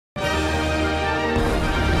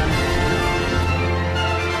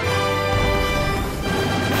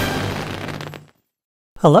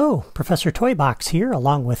Hello, Professor Toybox here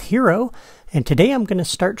along with Hero, and today I'm going to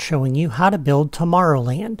start showing you how to build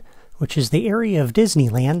Tomorrowland, which is the area of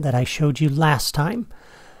Disneyland that I showed you last time.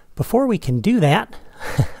 Before we can do that,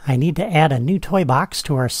 I need to add a new toy box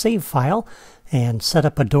to our save file and set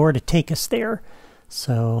up a door to take us there.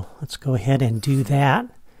 So let's go ahead and do that.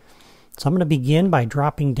 So I'm going to begin by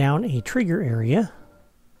dropping down a trigger area,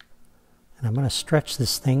 and I'm going to stretch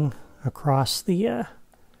this thing across the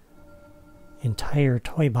entire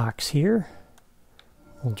toy box here.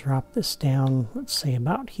 We'll drop this down, let's say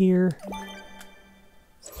about here.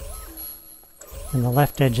 And the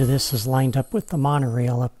left edge of this is lined up with the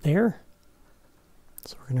monorail up there.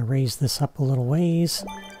 So we're going to raise this up a little ways,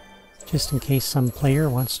 just in case some player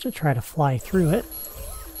wants to try to fly through it.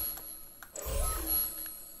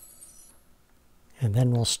 And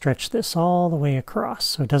then we'll stretch this all the way across,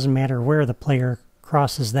 so it doesn't matter where the player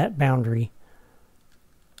crosses that boundary.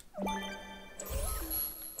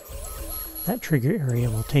 That trigger area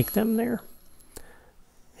will take them there.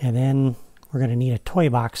 And then we're going to need a toy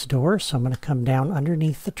box door, so I'm going to come down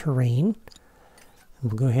underneath the terrain.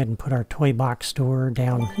 And we'll go ahead and put our toy box door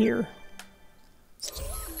down here.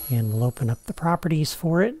 And we'll open up the properties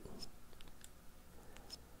for it.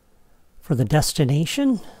 For the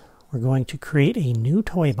destination, we're going to create a new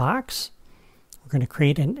toy box. We're going to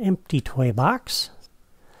create an empty toy box.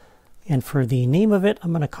 And for the name of it,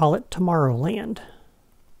 I'm going to call it Tomorrowland.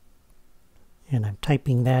 And I'm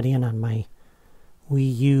typing that in on my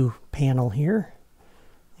Wii U panel here.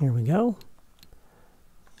 Here we go.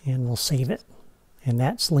 And we'll save it. And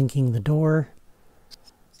that's linking the door.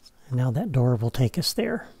 And now that door will take us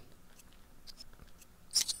there.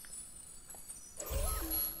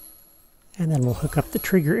 And then we'll hook up the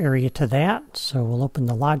trigger area to that. So we'll open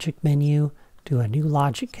the logic menu, do a new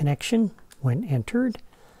logic connection when entered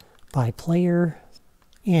by player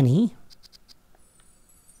any.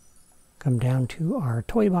 Come down to our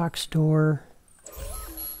toy box door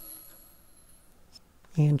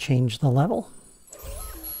and change the level.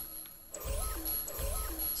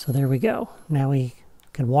 So there we go. Now we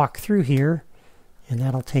can walk through here, and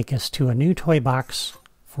that'll take us to a new toy box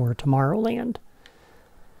for Tomorrowland.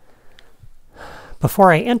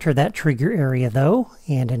 Before I enter that trigger area though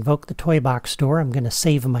and invoke the toy box door, I'm going to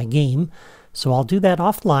save my game. So I'll do that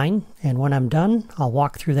offline, and when I'm done, I'll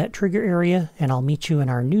walk through that trigger area and I'll meet you in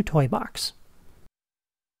our new toy box.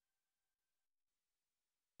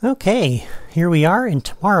 Okay, here we are in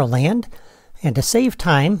Tomorrowland, and to save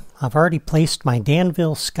time, I've already placed my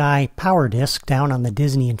Danville Sky power disc down on the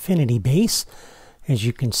Disney Infinity base, as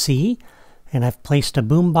you can see, and I've placed a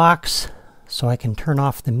boombox so I can turn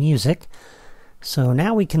off the music. So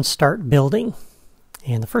now we can start building,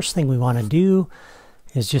 and the first thing we want to do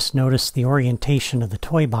is just notice the orientation of the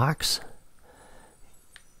toy box.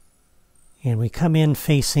 And we come in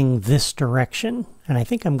facing this direction, and I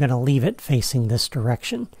think I'm going to leave it facing this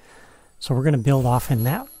direction. So we're going to build off in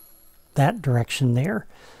that direction there.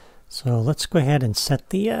 So let's go ahead and set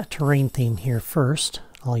the terrain theme here first.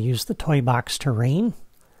 I'll use the toy box terrain.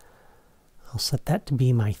 I'll set that to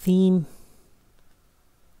be my theme.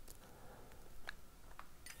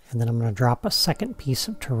 And then I'm going to drop a second piece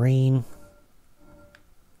of terrain.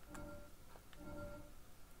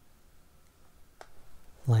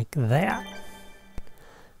 Like that.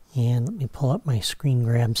 And let me pull up my screen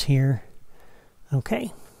grabs here.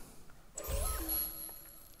 Okay.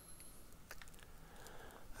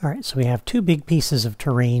 Alright, so we have two big pieces of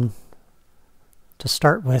terrain to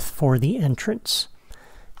start with for the entrance.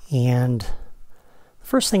 And the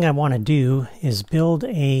first thing I want to do is build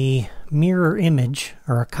a mirror image,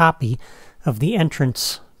 or a copy, of the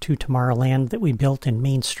entrance to Tomorrowland that we built in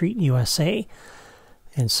Main Street, USA.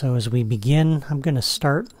 And so as we begin, I'm going to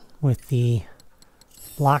start with the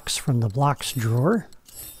blocks from the blocks drawer.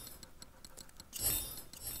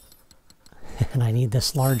 And I need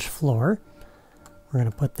this large floor. We're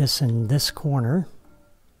going to put this in this corner,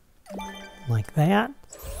 like that.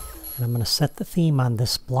 And I'm going to set the theme on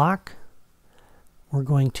this block. We're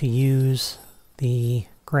going to use the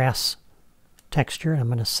grass texture. I'm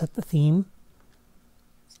going to set the theme.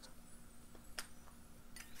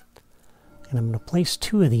 And I'm going to place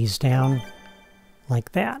two of these down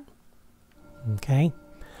like that. Okay.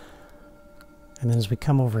 And then as we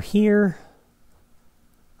come over here,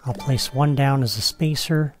 I'll place one down as a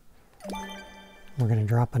spacer. We're going to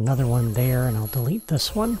drop another one there, and I'll delete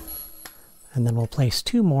this one. And then we'll place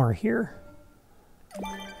two more here.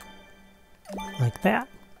 Like that.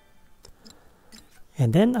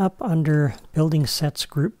 And then up under Building Sets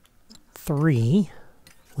Group 3,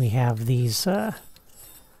 we have these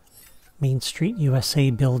Main Street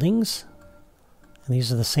USA buildings. And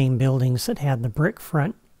these are the same buildings that had the brick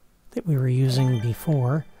front that we were using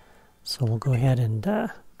before. So we'll go ahead and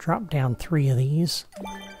drop down 3 of these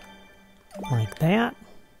like that.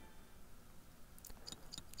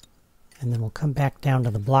 And then we'll come back down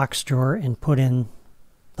to the blocks drawer and put in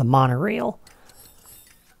the monorail.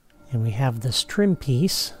 And we have this trim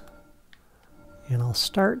piece. And I'll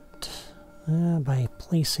start by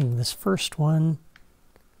placing this first one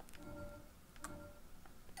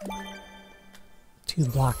 2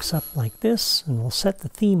 blocks up like this, and we'll set the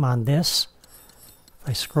theme on this. If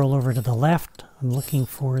I scroll over to the left, I'm looking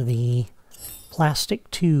for the Plastic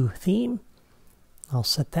 2 theme. I'll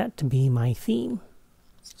set that to be my theme.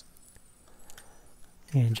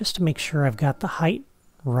 And just to make sure I've got the height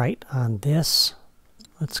right on this,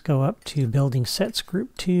 let's go up to Building Sets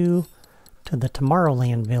Group 2 to the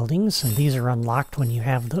Tomorrowland buildings, and these are unlocked when you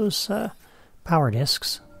have those power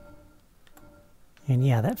discs. And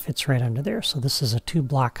yeah, that fits right under there. So this is a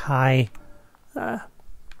 2-block high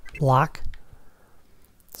block.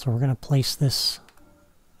 So we're going to place this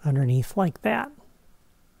underneath like that.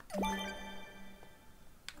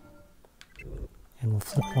 And we'll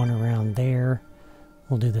flip one around there.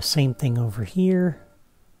 We'll do the same thing over here.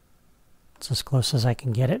 It's as close as I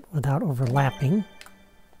can get it without overlapping.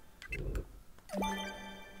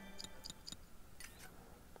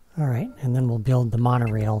 Alright, and then we'll build the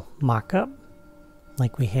monorail mock-up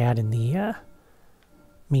like we had in the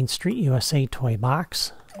Main Street USA toy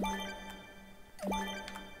box.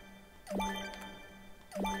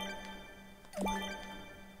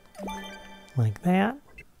 Like that.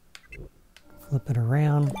 Flip it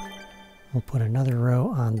around. We'll put another row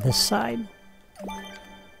on this side.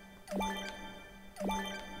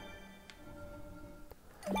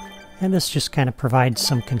 And this just kind of provides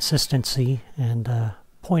some consistency and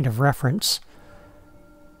point of reference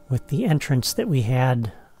with the entrance that we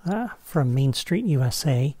had from Main Street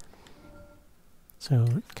USA. So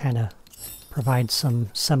it kind of provides some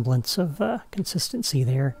semblance of consistency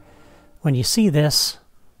there. When you see this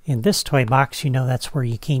in this toy box, you know that's where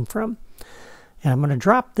you came from. And I'm going to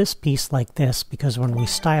drop this piece like this because when we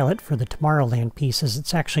style it for the Tomorrowland pieces,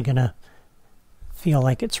 it's actually going to feel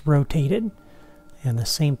like it's rotated. And the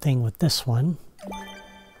same thing with this one.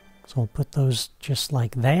 So we'll put those just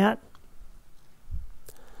like that.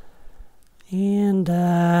 And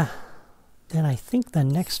then I think the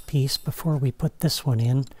next piece, before we put this one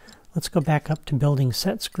in, let's go back up to Building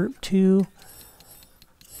Sets Group 2.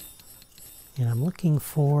 And I'm looking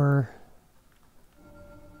for...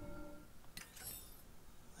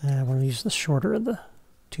 we'll use the shorter of the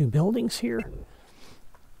 2 buildings here.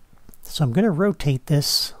 So I'm going to rotate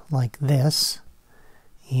this like this.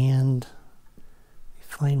 And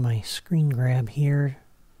find my screen grab here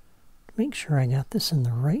to make sure I got this in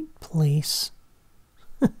the right place.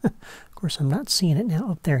 Of course, I'm not seeing it now.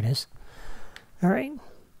 Oh, there it is. All right.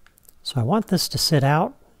 So I want this to sit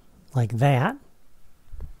out like that.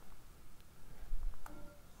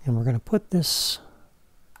 And we're going to put this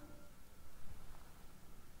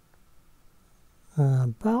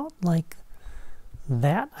about like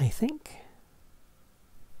that, I think.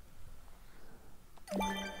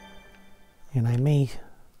 And I may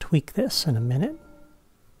tweak this in a minute.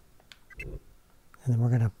 And then we're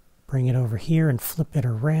going to bring it over here and flip it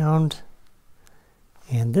around.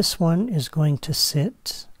 And this one is going to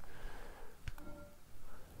sit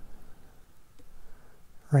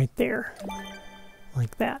right there,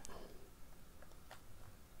 like that.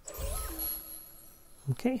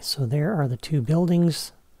 Okay, so there are the 2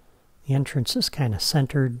 buildings. The entrance is kind of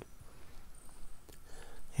centered.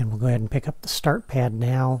 And we'll go ahead and pick up the start pad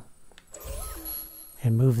now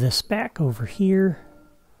and move this back over here.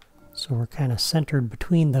 So we're kind of centered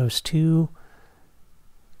between those 2.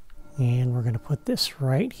 And we're going to put this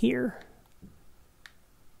right here.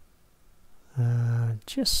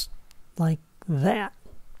 Just like that.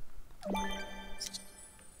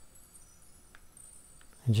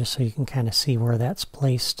 And just so you can kind of see where that's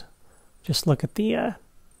placed, just look at the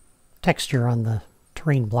texture on the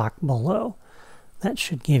terrain block below. That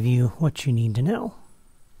should give you what you need to know.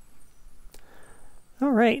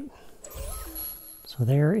 All right. So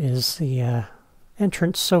there is the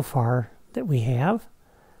entrance so far that we have.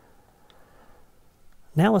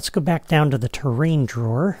 Now let's go back down to the terrain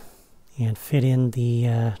drawer and fit in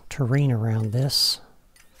the terrain around this.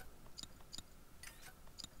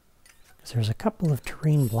 Because there's a couple of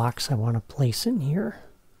terrain blocks I want to place in here.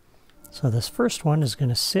 So this first one is going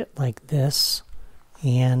to sit like this.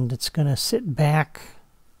 And it's going to sit back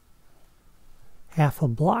half a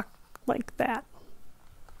block like that.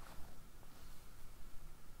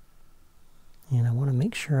 And I want to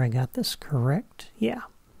make sure I got this correct. Yeah.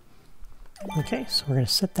 Okay, so we're going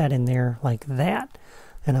to set that in there like that.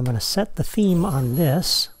 And I'm going to set the theme on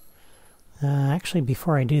this. Actually,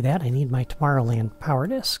 before I do that, I need my Tomorrowland power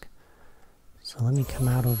disk. So let me come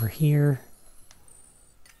out over here.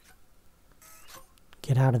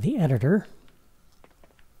 Get out of the editor.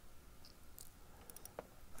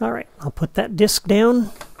 All right, I'll put that disk down.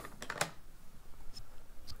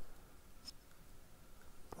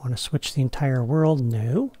 Want to switch the entire world?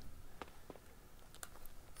 No.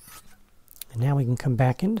 And now we can come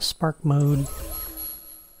back into Spark mode.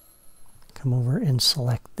 Come over and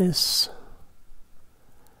select this.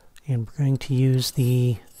 And we're going to use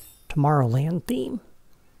the Tomorrowland theme.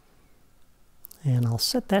 And I'll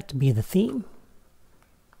set that to be the theme.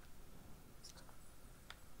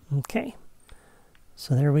 Okay.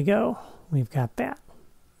 So there we go. We've got that.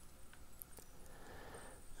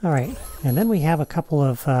 All right, and then we have a couple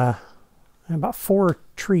of, about 4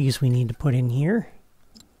 trees we need to put in here.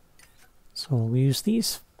 So we'll use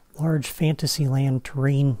these large Fantasyland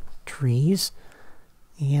terrain trees.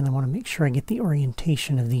 And I want to make sure I get the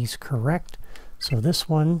orientation of these correct. So this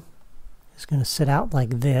one is going to sit out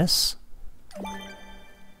like this.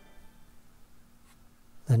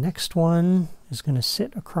 The next one is going to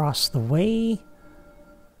sit across the way,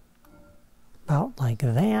 about like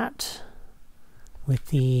that, with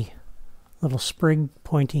the little sprig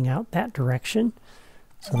pointing out that direction.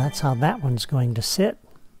 So that's how that one's going to sit.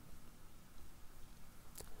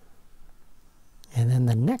 And then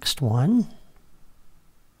the next one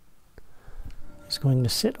is going to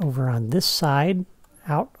sit over on this side,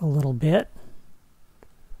 out a little bit.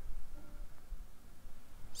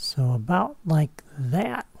 So about like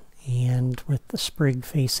that, and with the sprig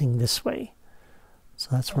facing this way. So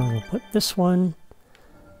that's where we'll put this one.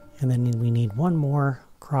 And then we need one more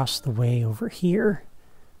across the way over here.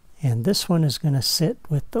 And this one is going to sit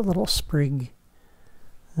with the little sprig.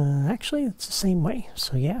 Actually, it's the same way.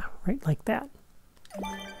 So yeah, right like that.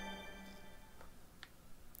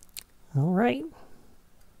 All right.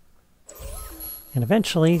 And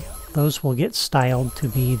eventually, those will get styled to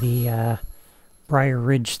be the Briar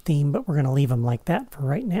Ridge theme, but we're going to leave them like that for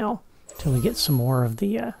right now, until we get some more of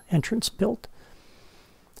the entrance built.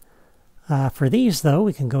 For these, though,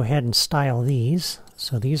 we can go ahead and style these.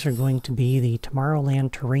 So these are going to be the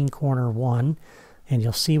Tomorrowland Terrain Corner 1, and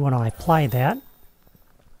you'll see when I apply that,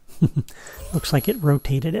 looks like it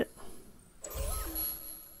rotated it.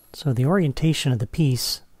 So the orientation of the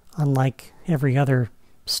piece, unlike every other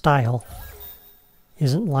style,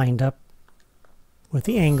 isn't lined up with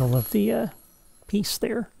the angle of the piece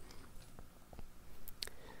there.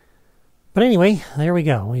 But anyway, there we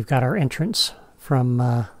go. We've got our entrance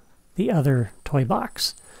from the other toy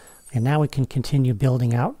box. And now we can continue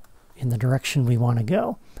building out in the direction we want to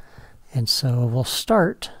go. And so we'll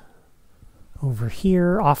start over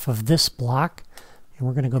here off of this block. And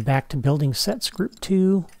we're going to go back to Building Sets Group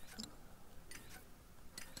 2.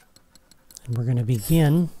 And we're going to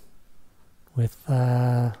begin with,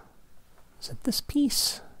 is it this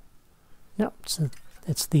piece? No,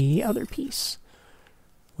 it's the other piece.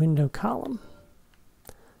 Window column.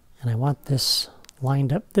 And I want this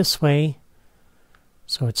lined up this way,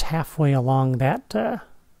 so it's halfway along that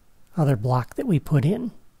other block that we put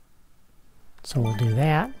in. So we'll do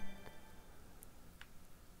that.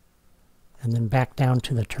 And then back down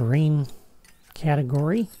to the terrain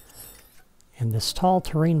category. And this tall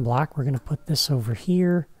terrain block, we're going to put this over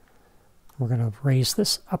here. We're going to raise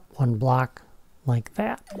this up one block like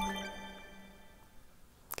that.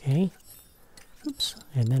 Okay. Oops.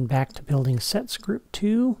 And then back to Building Sets Group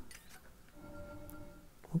 2.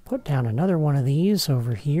 We'll put down another one of these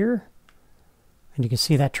over here. And you can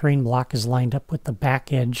see that terrain block is lined up with the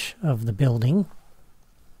back edge of the building.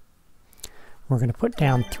 We're going to put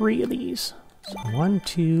down 3 of these. So 1,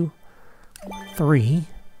 2, 3.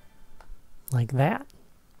 Like that.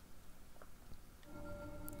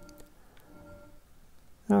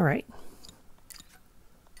 All right.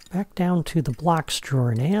 Back down to the blocks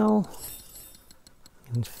drawer now.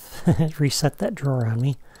 And reset that drawer on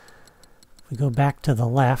me. We go back to the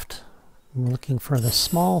left. We're looking for the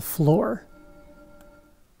small floor.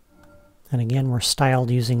 And again, we're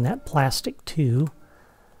styled using that plastic too.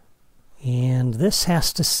 And this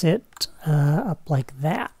has to sit up like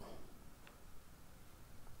that.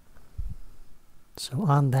 So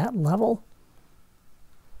on that level.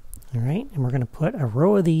 All right, and we're going to put a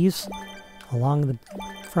row of these along the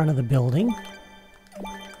front of the building.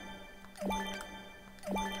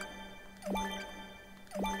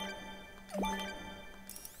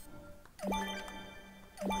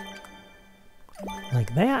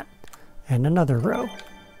 Like that, and another row.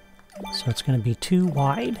 So it's going to be 2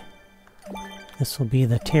 wide. This will be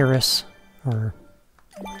the terrace or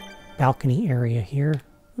balcony area here.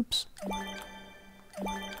 Oops.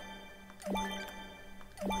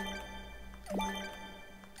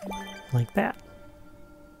 Like that.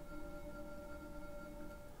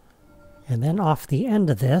 And then off the end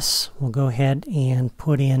of this, we'll go ahead and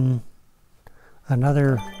put in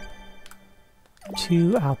another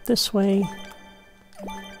 2 out this way.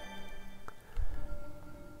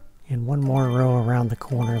 And one more row around the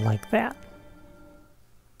corner like that.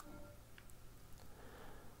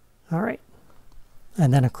 All right.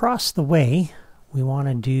 And then across the way, we want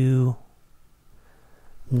to do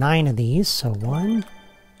 9 of these. So 1,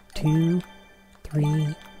 2,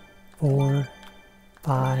 3, 4,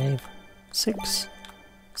 5, 6,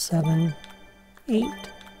 7, 8,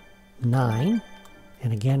 9.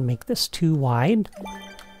 And again, make this 2 wide.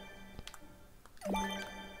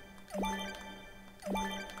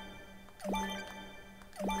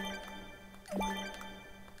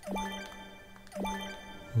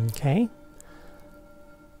 Okay.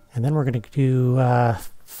 And then we're going to do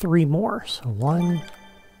 3 more. So 1,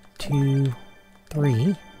 2,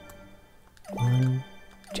 3. 1,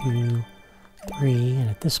 2, 3. And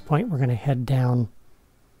at this point, we're going to head down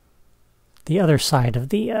the other side of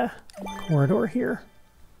the corridor here.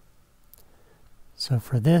 So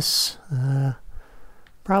for this,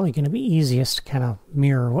 probably going to be easiest to kind of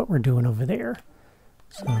mirror what we're doing over there.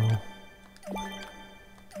 So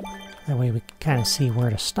that way we can kind of see where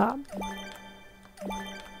to stop.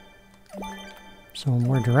 So when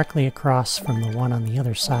we're directly across from the one on the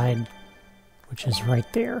other side, which is right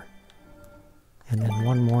there. And then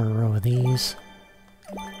one more row of these.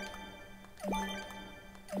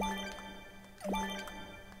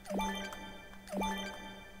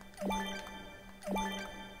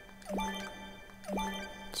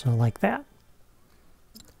 So like that.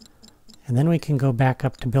 And then we can go back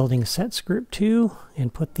up to building sets group 2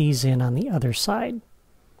 and put these in on the other side.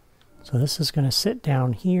 So this is going to sit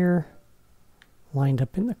down here, lined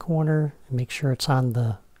up in the corner, and make sure it's on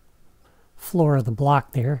the floor of the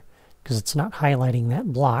block there, because it's not highlighting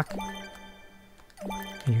that block.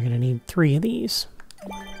 And you're going to need 3 of these.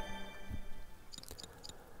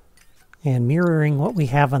 And mirroring what we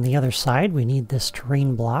have on the other side, we need this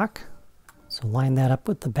terrain block. So line that up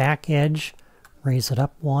with the back edge, raise it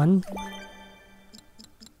up 1.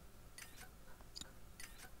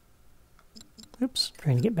 Oops,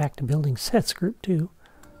 trying to get back to building sets group 2.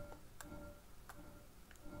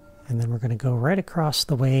 And then we're going to go right across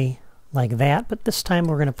the way like that, but this time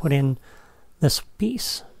we're going to put in this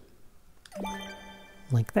piece.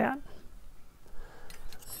 Like that.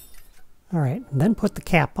 Alright, then put the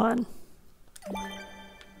cap on.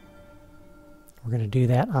 We're going to do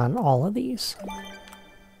that on all of these.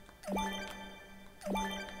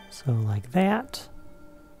 So like that.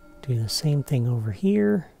 Do the same thing over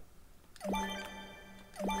here.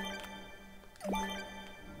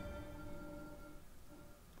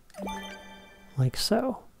 Like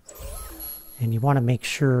so. And you want to make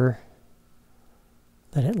sure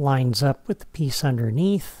that it lines up with the piece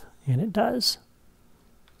underneath, and it does.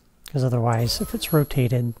 Because otherwise, if it's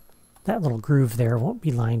rotated, that little groove there won't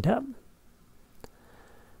be lined up.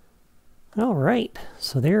 Alright,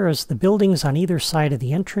 so there is the buildings on either side of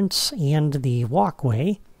the entrance and the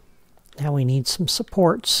walkway. Now we need some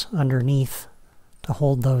supports underneath to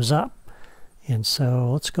hold those up. And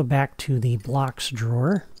so let's go back to the blocks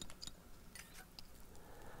drawer.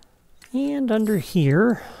 And under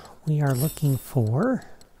here, we are looking for,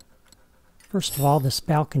 first of all, this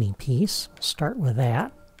balcony piece. We'll start with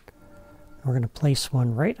that. We're going to place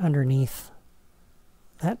one right underneath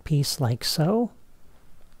that piece like so.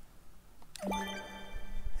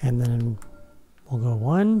 And then we'll go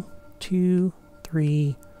 1, 2,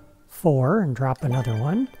 3, 4 and drop another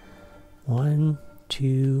one. 1,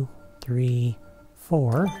 2, 3,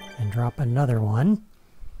 4 and drop another one.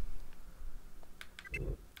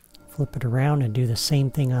 Flip it around and do the same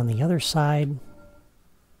thing on the other side.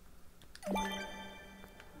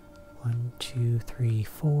 1, 2, 3,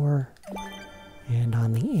 4. And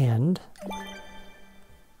on the end.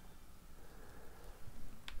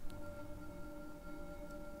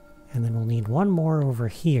 And then we'll need one more over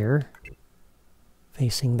here,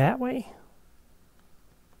 facing that way.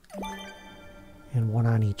 And one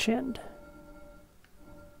on each end.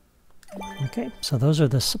 Okay, so those are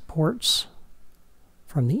the supports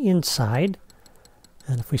from the inside.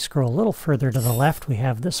 And if we scroll a little further to the left, we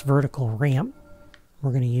have this vertical ramp.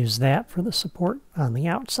 We're going to use that for the support on the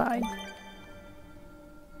outside.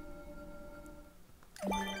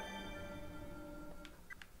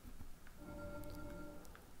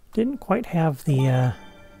 Didn't quite have the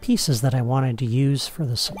pieces that I wanted to use for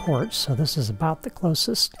the supports, so this is about the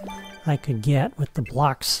closest I could get with the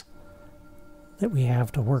blocks that we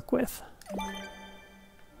have to work with.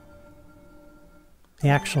 The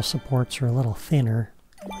actual supports are a little thinner,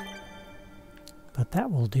 but that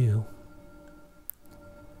will do.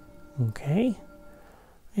 Okay,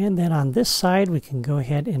 and then on this side we can go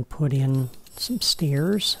ahead and put in some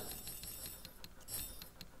stairs.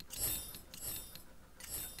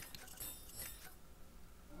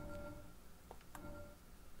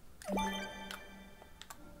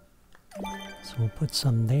 So we'll put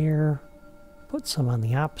some there, put some on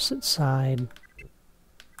the opposite side.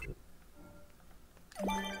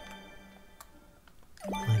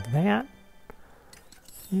 Like that.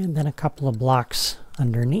 And then a couple of blocks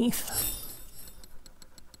underneath.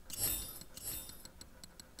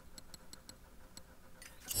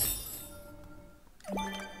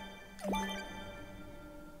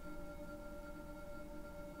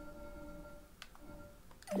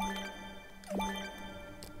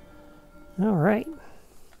 All right.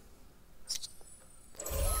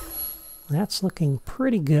 That's looking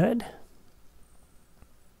pretty good.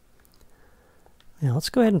 Now let's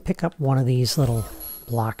go ahead and pick up one of these little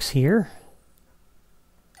blocks here.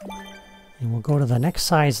 And we'll go to the next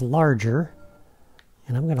size larger.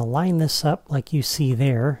 And I'm going to line this up like you see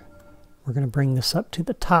there. We're going to bring this up to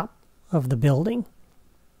the top of the building.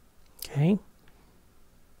 Okay.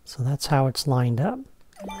 So that's how it's lined up.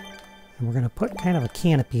 And we're going to put kind of a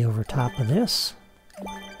canopy over top of this.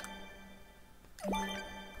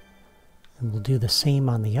 And we'll do the same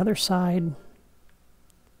on the other side.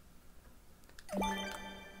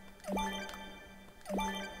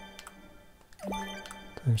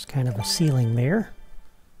 There's kind of a ceiling there.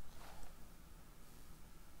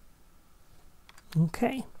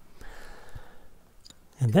 Okay.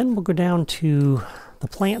 And then we'll go down to the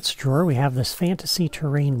plants drawer. We have this Fantasy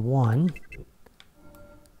Terrain 1.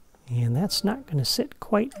 And that's not going to sit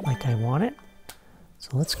quite like I want it.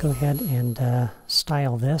 So let's go ahead and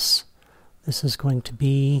style this. This is going to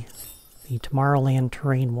be the Tomorrowland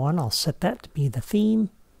Terrain 1. I'll set that to be the theme.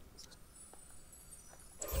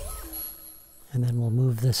 And then we'll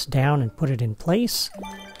move this down and put it in place.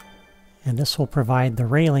 And this will provide the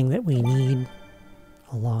railing that we need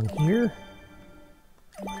along here.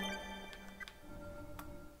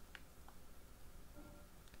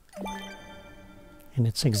 And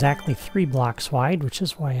it's exactly 3 blocks wide, which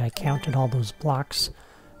is why I counted all those blocks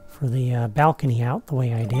for the balcony out the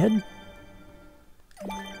way I did.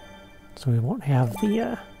 So we won't have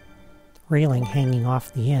the railing hanging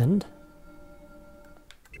off the end.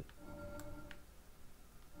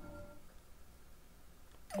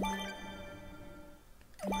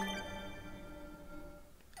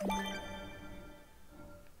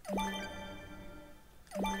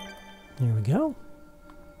 There we go.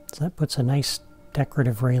 So that puts a nice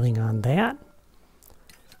decorative railing on that.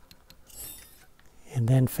 And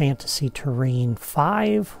then Fantasy Terrain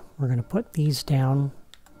 5, we're going to put these down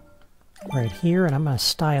right here, and I'm going to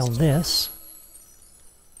style this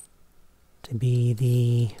to be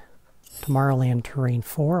the Tomorrowland Terrain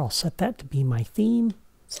 4. I'll set that to be my theme.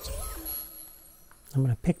 I'm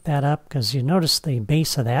going to pick that up because you notice the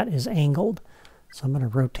base of that is angled. So I'm going to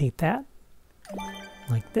rotate that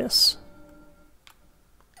like this.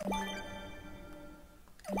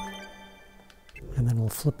 And then we'll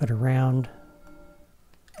flip it around.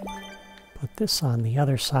 Put this on the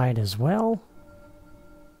other side as well.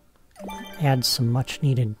 Add some much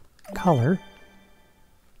needed color.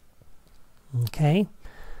 Okay.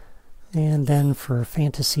 And then for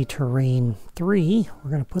Fantasy Terrain 3, we're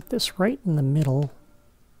going to put this right in the middle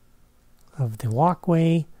of the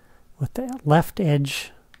walkway with the left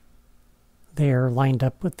edge there lined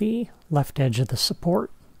up with the left edge of the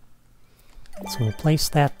support. So we'll place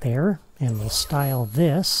that there, and we'll style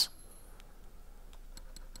this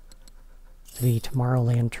to be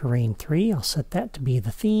Tomorrowland Terrain 3. I'll set that to be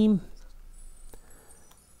the theme.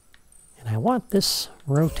 And I want this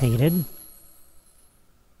rotated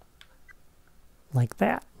like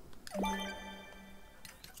that.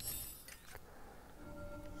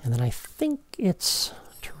 And then I think it's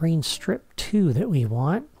Terrain Strip 2 that we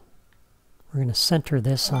want. We're going to center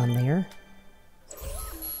this on there.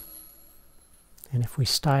 And if we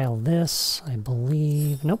style this, I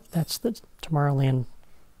believe... Nope, that's the Tomorrowland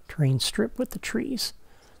Terrain Strip with the trees.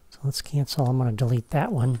 So let's cancel. I'm going to delete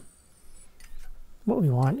that one. What we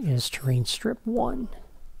want is Terrain Strip 1.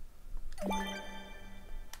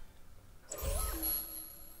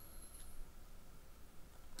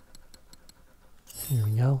 There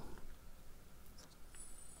we go.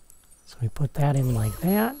 So we put that in like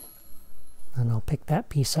that. And I'll pick that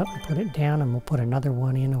piece up and put it down, and we'll put another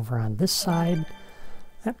one in over on this side.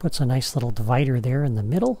 That puts a nice little divider there in the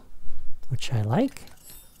middle. which I like.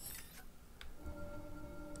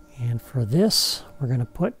 And for this, we're going to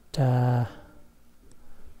put,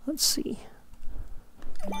 let's see,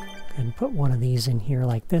 and put one of these in here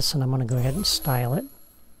like this, and I'm going to go ahead and style it.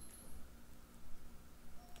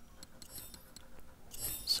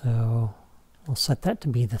 So we'll set that to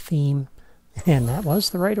be the theme, and that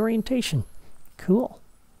was the right orientation. Cool.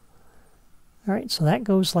 All right, so that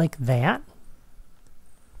goes like that.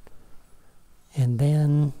 And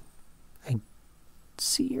then I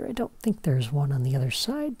see here, I don't think there's one on the other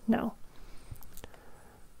side. No.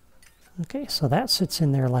 Okay, so that sits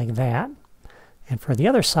in there like that. And for the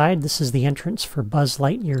other side, this is the entrance for Buzz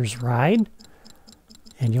Lightyear's ride.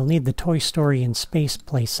 And you'll need the Toy Story in Space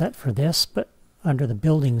playset for this, but under the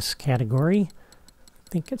buildings category, I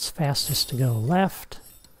think it's fastest to go left.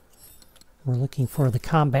 We're looking for the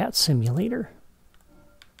combat simulator.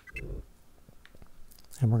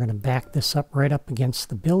 And we're going to back this up right up against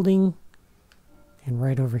the building. And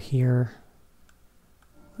right over here,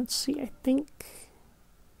 let's see, I think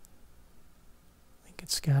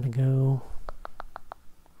it's got to go,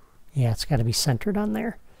 yeah, it's got to be centered on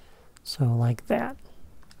there. So like that.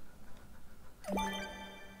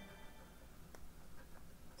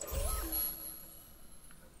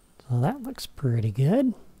 So that looks pretty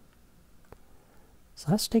good.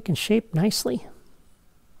 So that's taking shape nicely.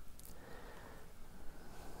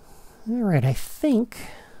 All right, I think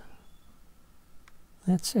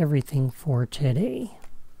that's everything for today.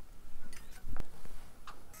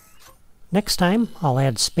 Next time, I'll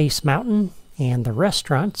add Space Mountain and the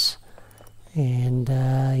restaurants. And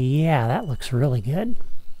yeah, that looks really good.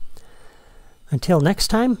 Until next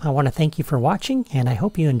time, I want to thank you for watching, and I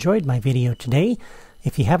hope you enjoyed my video today.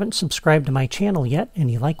 If you haven't subscribed to my channel yet and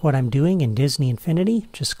you like what I'm doing in Disney Infinity,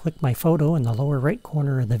 just click my photo in the lower right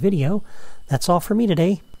corner of the video. That's all for me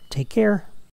today. Take care.